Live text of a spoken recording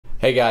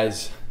Hey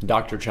guys,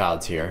 Dr.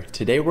 Childs here.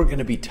 Today we're going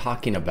to be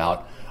talking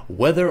about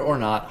whether or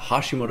not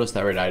Hashimoto's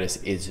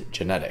thyroiditis is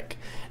genetic.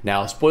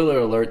 Now, spoiler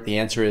alert, the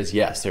answer is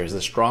yes, there's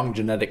a strong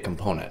genetic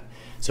component.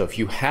 So if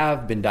you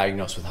have been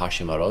diagnosed with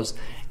Hashimoto's,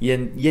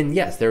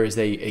 yes, there is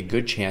a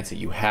good chance that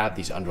you have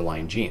these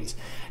underlying genes.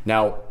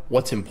 Now,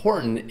 what's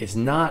important is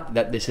not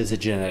that this is a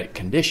genetic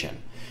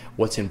condition.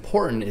 What's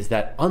important is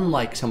that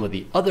unlike some of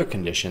the other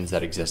conditions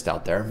that exist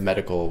out there,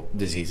 medical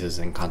diseases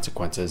and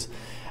consequences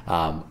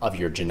of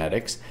your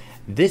genetics,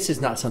 this is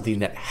not something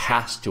that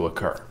has to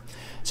occur.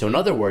 So in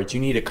other words,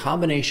 you need a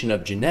combination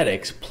of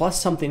genetics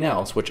plus something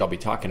else, which I'll be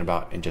talking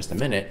about in just a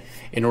minute,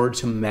 in order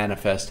to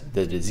manifest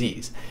the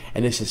disease.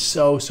 And this is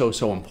so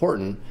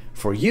important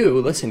for you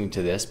listening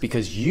to this,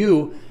 because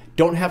you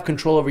don't have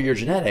control over your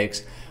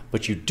genetics,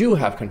 but you do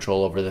have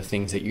control over the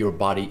things that your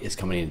body is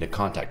coming into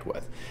contact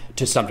with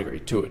to some degree,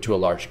 to a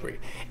large degree.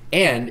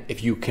 And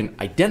if you can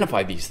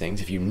identify these things,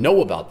 if you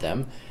know about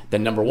them,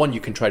 then number one, you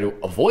can try to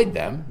avoid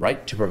them,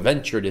 right, to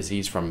prevent your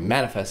disease from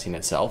manifesting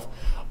itself.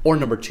 Or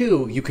number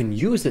two, you can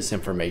use this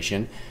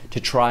information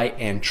to try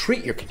and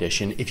treat your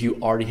condition if you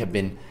already have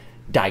been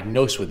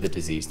diagnosed with the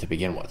disease to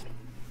begin with.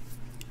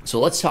 So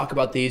let's talk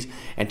about these.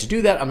 And to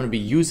do that, I'm going to be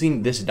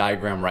using this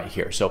diagram right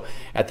here. So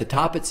at the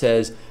top, it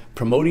says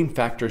promoting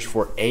factors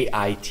for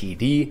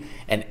AITD,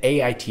 and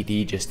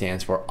AITD just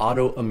stands for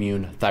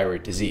autoimmune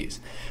thyroid disease.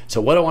 So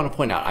what I want to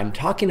point out, I'm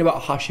talking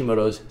about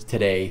Hashimoto's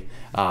today.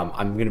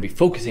 I'm going to be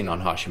focusing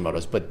on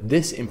Hashimoto's, but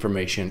this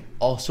information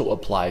also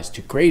applies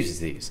to Graves'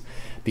 disease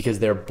because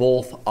they're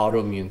both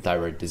autoimmune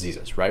thyroid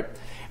diseases, right?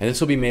 And this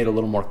will be made a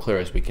little more clear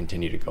as we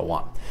continue to go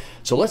on.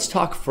 So let's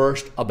talk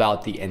first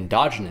about the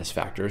endogenous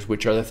factors,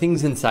 which are the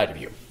things inside of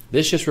you.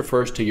 This just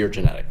refers to your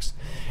genetics.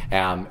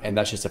 And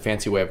that's just a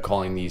fancy way of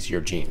calling these your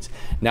genes.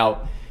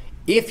 Now,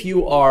 if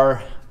you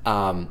are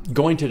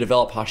going to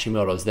develop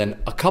Hashimoto's, then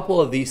a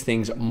couple of these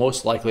things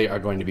most likely are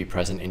going to be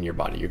present in your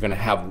body. You're going to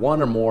have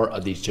one or more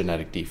of these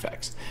genetic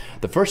defects.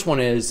 The first one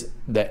is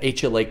the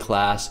HLA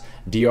class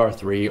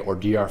DR3 or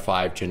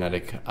DR5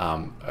 genetic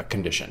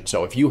condition.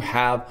 So if you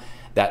have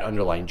that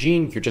underlying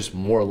gene, you're just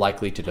more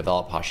likely to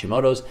develop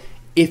Hashimoto's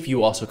if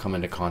you also come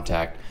into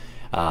contact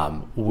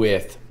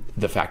with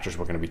the factors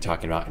we're going to be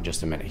talking about in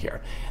just a minute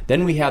here.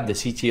 Then we have the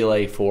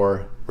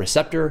CTLA4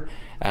 receptor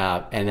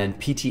and then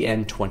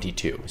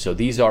PTN22. So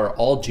these are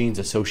all genes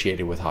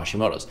associated with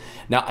Hashimoto's.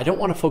 Now, I don't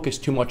want to focus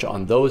too much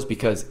on those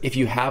because if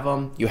you have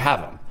them, you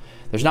have them.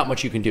 There's not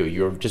much you can do.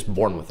 You're just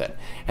born with it.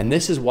 And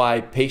this is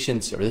why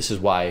patients, or this is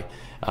why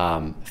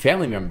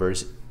family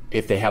members,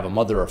 if they have a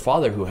mother or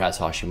father who has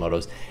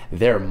Hashimoto's,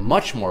 they're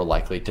much more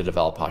likely to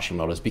develop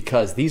Hashimoto's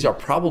because these are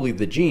probably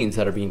the genes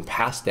that are being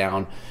passed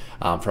down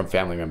from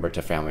family member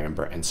to family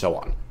member and so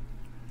on.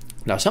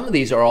 Now, some of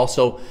these are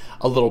also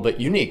a little bit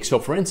unique. So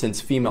for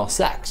instance, female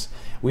sex.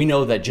 We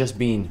know that just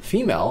being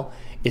female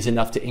is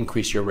enough to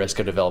increase your risk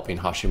of developing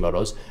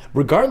Hashimoto's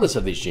regardless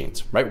of these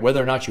genes, right?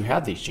 Whether or not you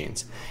have these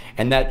genes.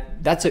 And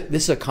this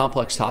is a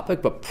complex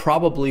topic, but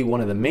probably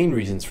one of the main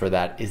reasons for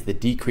that is the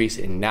decrease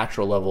in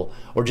natural level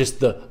or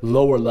just the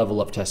lower level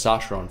of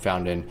testosterone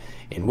found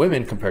in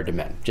women compared to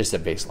men, just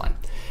at baseline.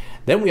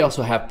 Then we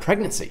also have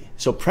pregnancy.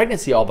 So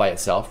pregnancy all by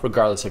itself,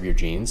 regardless of your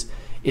genes,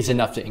 is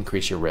enough to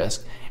increase your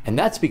risk. And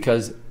that's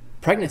because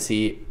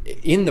pregnancy,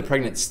 in the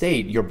pregnant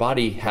state, your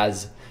body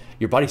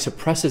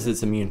suppresses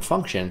its immune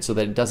function so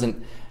that it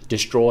doesn't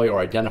destroy or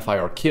identify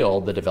or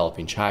kill the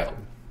developing child.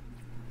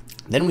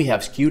 Then we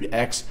have skewed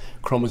X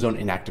chromosome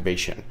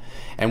inactivation.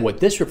 And what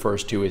this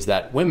refers to is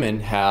that women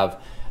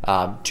have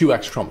two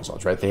X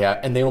chromosomes, right?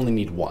 And they only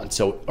need one.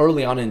 So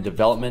early on in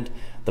development,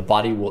 the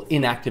body will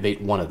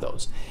inactivate one of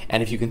those.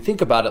 And if you can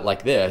think about it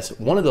like this,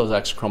 one of those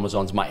X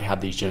chromosomes might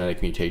have these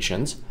genetic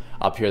mutations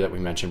up here that we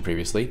mentioned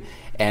previously,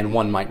 and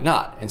one might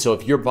not. And so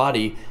if your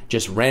body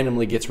just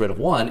randomly gets rid of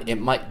one,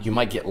 you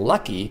might get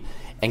lucky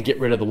and get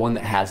rid of the one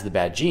that has the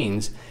bad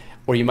genes,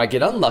 or you might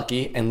get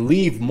unlucky and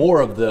leave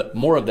more of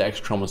the X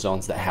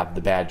chromosomes that have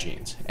the bad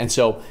genes. And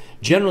so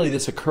generally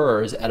this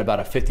occurs at about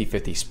a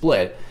 50-50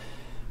 split,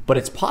 but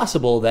it's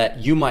possible that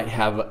you might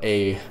have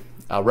a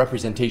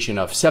representation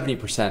of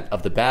 70%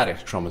 of the bad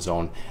X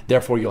chromosome.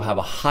 Therefore, you'll have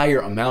a higher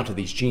amount of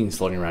these genes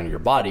floating around in your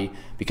body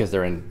because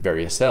they're in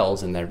various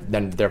cells, and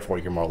then therefore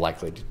you're more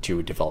likely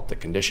to develop the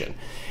condition.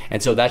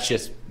 And so that's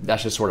just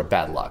sort of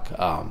bad luck.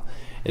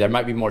 There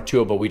might be more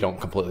to it, but we don't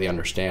completely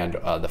understand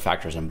the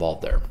factors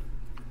involved there.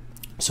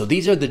 So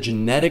these are the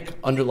genetic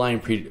underlying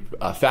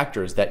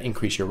factors that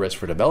increase your risk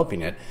for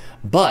developing it,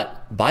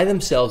 but by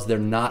themselves, they're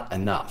not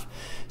enough.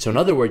 So in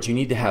other words, you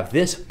need to have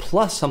this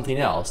plus something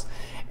else.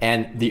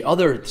 And the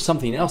other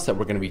something else that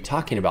we're going to be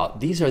talking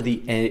about, these are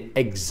the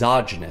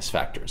exogenous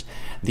factors.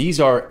 These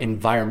are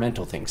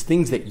environmental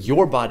things that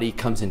your body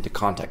comes into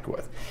contact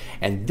with.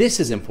 And this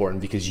is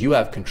important because you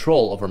have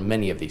control over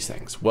many of these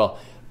things. Well,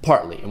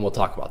 partly, and we'll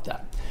talk about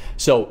that.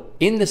 So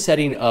in the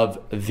setting of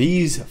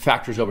these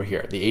factors over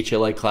here, the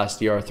HLA class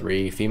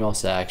DR3, female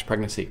sex,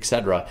 pregnancy,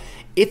 etc.,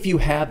 if you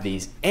have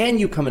these and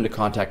you come into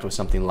contact with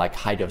something like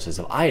high doses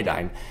of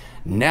iodine,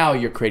 now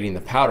you're creating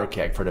the powder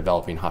keg for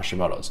developing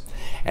Hashimoto's.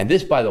 And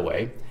this, by the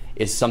way,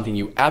 is something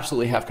you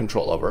absolutely have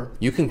control over.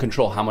 You can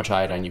control how much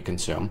iodine you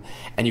consume,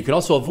 and you can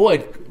also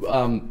avoid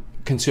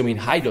consuming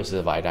high doses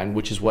of iodine,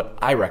 which is what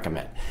I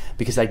recommend,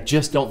 because I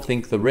just don't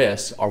think the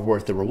risks are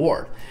worth the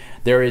reward.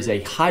 There is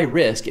a high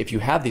risk, if you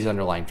have these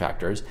underlying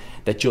factors,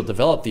 that you'll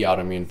develop the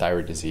autoimmune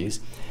thyroid disease,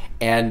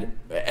 and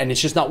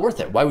it's just not worth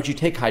it. Why would you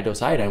take high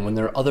dose iodine when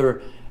there are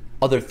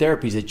other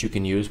therapies that you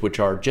can use which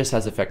are just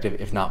as effective,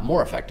 if not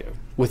more effective,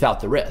 without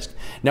the risk?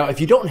 Now, if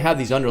you don't have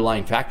these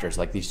underlying factors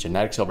like these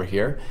genetics over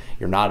here,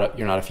 you're not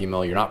a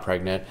female, you're not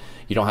pregnant,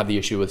 you don't have the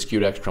issue with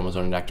skewed X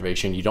chromosome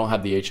inactivation, you don't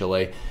have the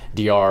HLA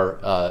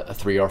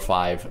DR3 or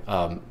 5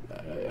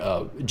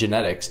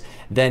 genetics,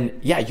 then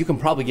yeah, you can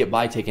probably get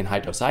by taking high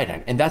dose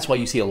iodine. And that's why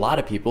you see a lot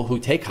of people who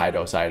take high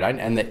dose iodine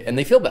and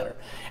they feel better.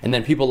 And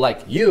then people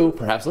like you,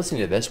 perhaps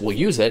listening to this, will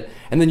use it,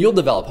 and then you'll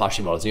develop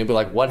Hashimoto's and you'll be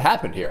like, what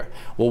happened here?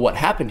 Well, what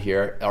happened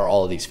here are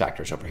all of these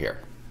factors over here.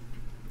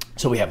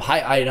 So we have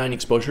high iodine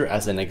exposure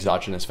as an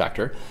exogenous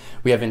factor.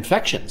 We have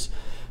infections.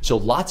 So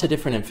lots of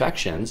different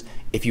infections,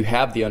 if you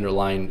have the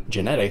underlying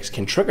genetics,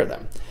 can trigger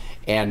them.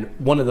 And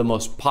one of the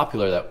most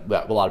popular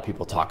that a lot of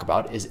people talk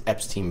about is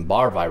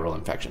Epstein-Barr viral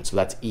infection. So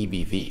that's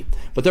EBV.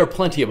 But there are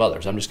plenty of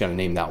others. I'm just going to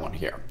name that one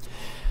here.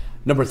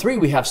 Number 3,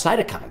 we have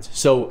cytokines.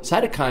 So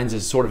cytokines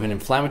is sort of an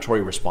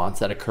inflammatory response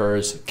that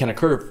can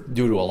occur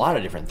due to a lot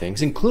of different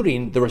things,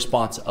 including the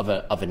response of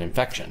an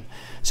infection.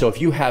 So if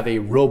you have a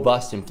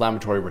robust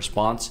inflammatory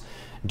response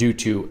due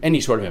to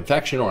any sort of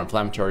infection or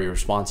inflammatory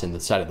response in the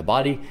side of the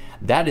body,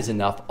 that is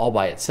enough all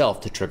by itself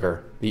to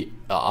trigger the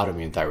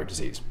autoimmune thyroid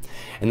disease.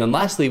 And then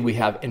lastly, we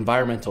have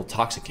environmental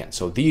toxicants.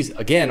 So these,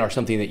 again, are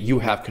something that you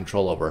have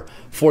control over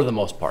for the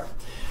most part.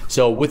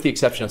 So with the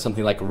exception of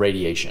something like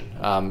radiation,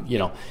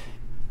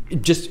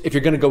 just if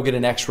you're going to go get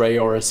an X-ray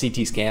or a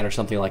CT scan or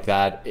something like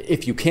that,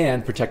 if you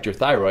can, protect your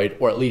thyroid,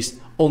 or at least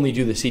only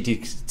do the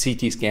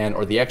CT scan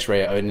or the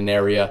X-ray in an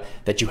area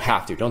that you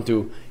have to. Don't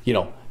do,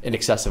 an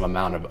excessive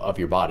amount of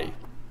your body.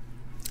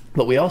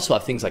 But we also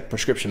have things like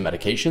prescription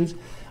medications.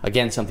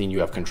 Again, something you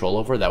have control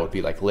over. That would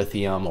be like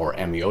lithium or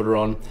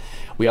amiodarone.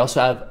 We also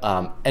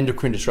have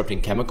endocrine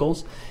disrupting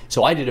chemicals.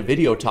 So I did a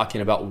video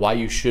talking about why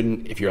you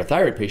shouldn't, if you're a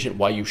thyroid patient,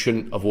 why you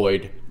should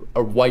avoid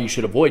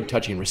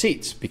touching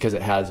receipts, because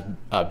it has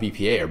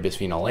BPA or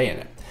bisphenol A in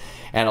it.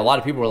 And a lot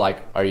of people were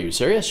like, are you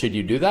serious? Should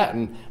you do that?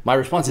 And my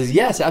response is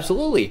yes,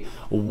 absolutely.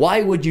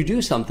 Why would you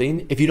do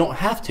something if you don't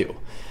have to?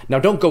 Now,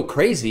 don't go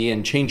crazy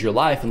and change your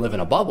life and live in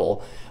a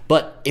bubble.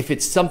 But if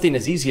it's something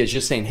as easy as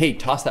just saying, hey,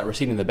 toss that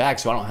receipt in the bag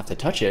so I don't have to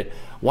touch it,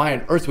 why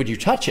on earth would you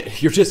touch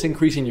it? You're just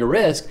increasing your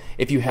risk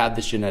if you have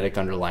this genetic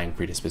underlying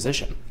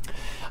predisposition.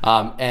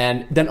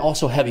 And then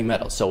also heavy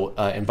metals. So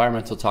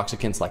environmental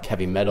toxicants like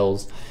heavy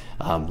metals,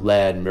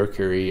 lead,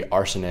 mercury,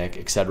 arsenic,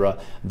 etc.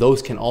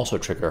 Those can also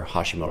trigger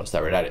Hashimoto's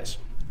thyroiditis.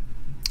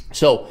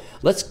 So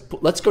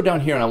let's go down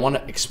here, and I want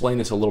to explain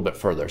this a little bit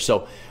further.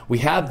 So we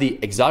have the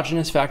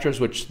exogenous factors,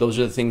 which those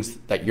are the things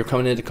that you're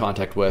coming into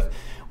contact with.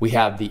 We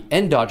have the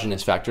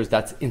endogenous factors,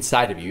 that's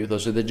inside of you.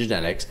 Those are the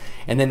genetics.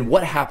 And then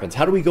what happens?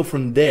 How do we go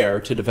from there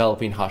to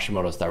developing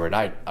Hashimoto's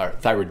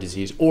thyroid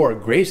disease or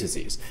Graves'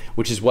 disease,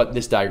 which is what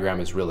this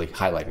diagram is really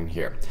highlighting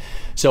here.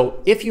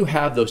 So if you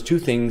have those two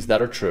things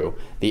that are true,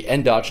 the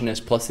endogenous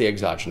plus the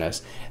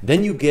exogenous,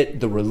 then you get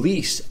the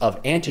release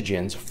of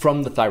antigens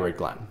from the thyroid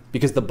gland,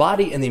 because the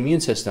body and the immune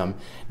system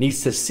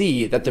needs to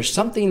see that there's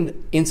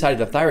something inside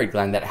the thyroid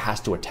gland that it has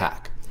to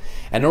attack.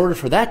 And in order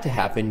for that to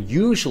happen,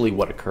 usually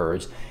what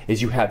occurs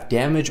is you have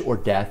damage or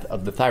death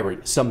of the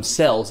thyroid, some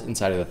cells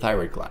inside of the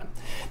thyroid gland.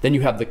 Then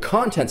you have the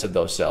contents of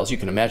those cells. You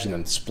can imagine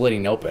them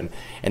splitting open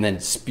and then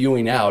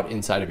spewing out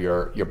inside of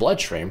your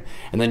bloodstream.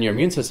 And then your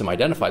immune system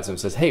identifies them and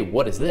says, hey,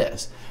 what is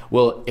this?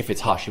 Well, if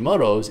it's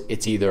Hashimoto's,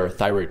 it's either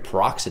thyroid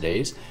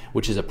peroxidase,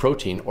 which is a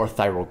protein, or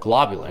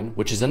thyroglobulin,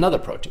 which is another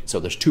protein. So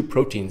there's two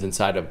proteins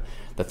inside of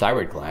the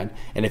thyroid gland.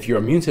 And if your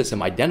immune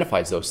system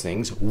identifies those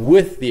things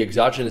with the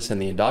exogenous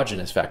and the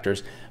endogenous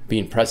factors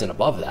being present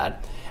above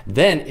that,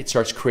 then it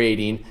starts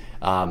creating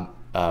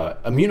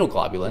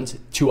immunoglobulins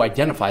to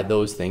identify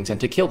those things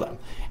and to kill them.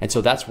 And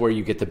so that's where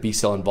you get the B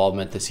cell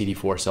involvement, the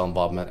CD4 cell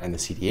involvement, and the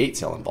CD8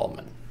 cell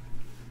involvement.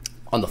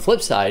 On the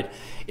flip side,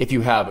 if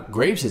you have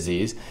Graves'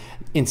 disease,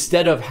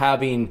 instead of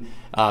having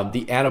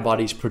the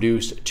antibodies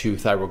produced to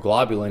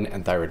thyroglobulin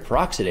and thyroid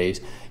peroxidase,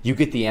 you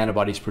get the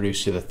antibodies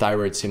produced to the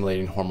thyroid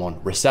stimulating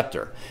hormone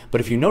receptor.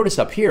 But if you notice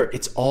up here,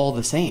 it's all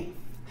the same.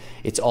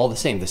 It's all the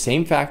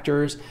same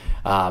factors,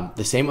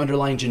 the same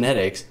underlying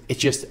genetics. It's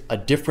just a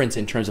difference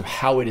in terms of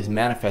how it is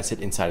manifested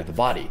inside of the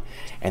body.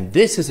 And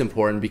this is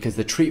important because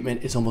the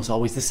treatment is almost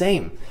always the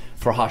same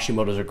for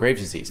Hashimoto's or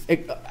Graves' disease,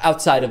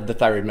 outside of the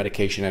thyroid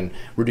medication and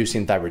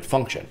reducing thyroid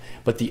function.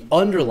 But the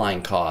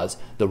underlying cause,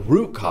 the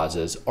root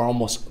causes,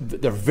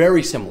 they're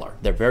very similar.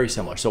 They're very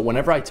similar. So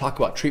whenever I talk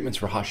about treatments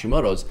for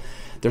Hashimoto's,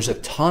 there's a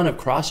ton of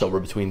crossover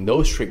between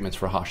those treatments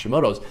for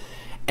Hashimoto's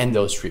and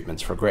those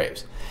treatments for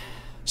Graves'.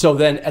 So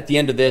then at the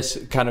end of this,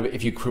 kind of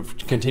if you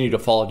continue to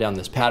follow down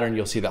this pattern,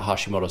 you'll see that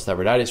Hashimoto's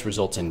thyroiditis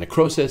results in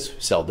necrosis,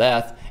 cell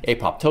death,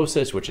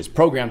 apoptosis, which is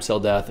programmed cell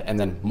death, and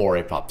then more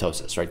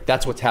apoptosis, right?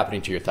 That's what's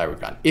happening to your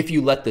thyroid gland. If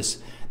you let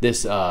this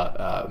this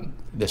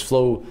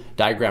flow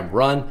diagram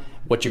run,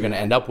 what you're going to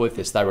end up with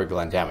is thyroid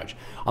gland damage.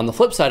 On the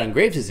flip side, on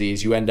Graves'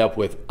 disease, you end up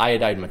with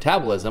iodide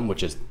metabolism,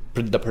 which is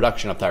the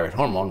production of thyroid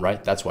hormone,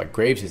 right? That's why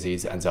Graves'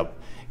 disease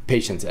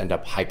patients end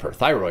up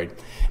hyperthyroid.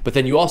 But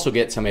then you also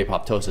get some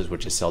apoptosis,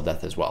 which is cell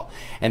death as well.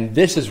 And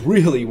this is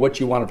really what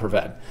you want to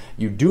prevent.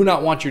 You do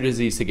not want your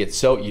disease to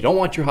get you don't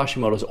want your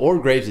Hashimoto's or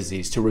Graves'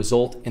 disease to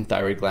result in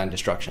thyroid gland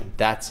destruction.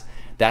 That's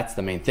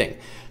the main thing.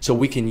 So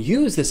we can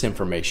use this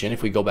information,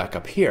 if we go back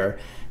up here,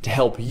 to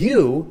help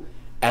you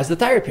as the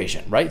thyroid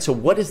patient, right? So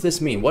what does this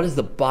mean? What is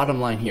the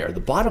bottom line here? The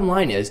bottom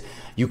line is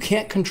you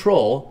can't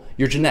control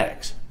your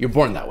genetics. You're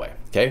born that way,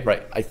 okay?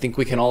 Right? I think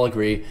we can all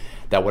agree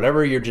that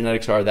whatever your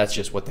genetics are, that's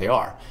just what they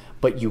are.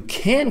 But you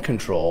can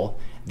control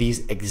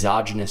these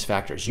exogenous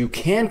factors. You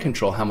can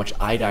control how much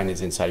iodine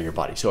is inside of your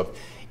body. So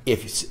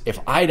if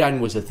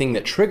iodine was the thing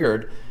that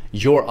triggered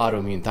your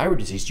autoimmune thyroid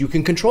disease, you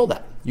can control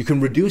that. You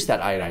can reduce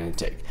that iodine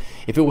intake.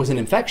 If it was an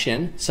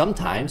infection,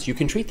 sometimes you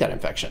can treat that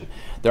infection.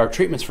 There are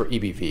treatments for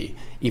EBV,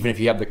 even if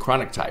you have the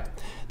chronic type.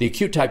 The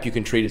acute type you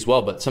can treat as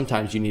well, but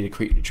sometimes you need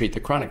to treat the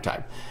chronic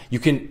type. You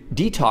can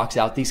detox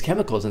out these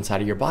chemicals inside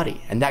of your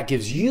body, and that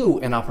gives you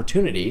an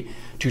opportunity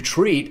to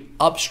treat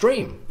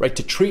upstream, right?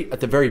 To treat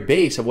at the very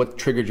base of what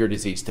triggered your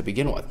disease to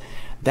begin with.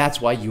 That's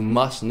why you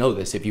must know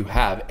this if you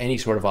have any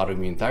sort of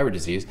autoimmune thyroid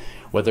disease,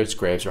 whether it's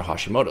Graves' or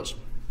Hashimoto's.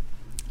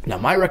 Now,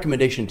 my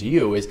recommendation to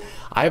you is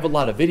I have a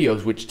lot of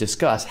videos which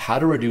discuss how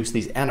to reduce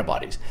these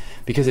antibodies,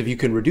 because if you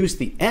can reduce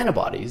the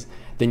antibodies,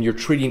 then you're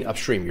treating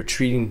upstream, you're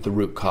treating the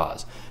root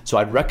cause. So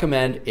I'd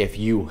recommend, if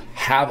you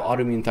have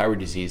autoimmune thyroid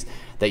disease,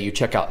 that you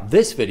check out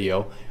this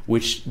video,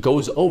 which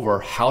goes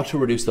over how to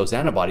reduce those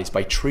antibodies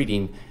by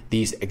treating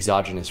these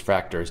exogenous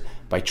factors,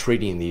 by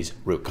treating these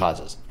root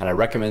causes. And I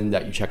recommend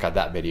that you check out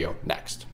that video next.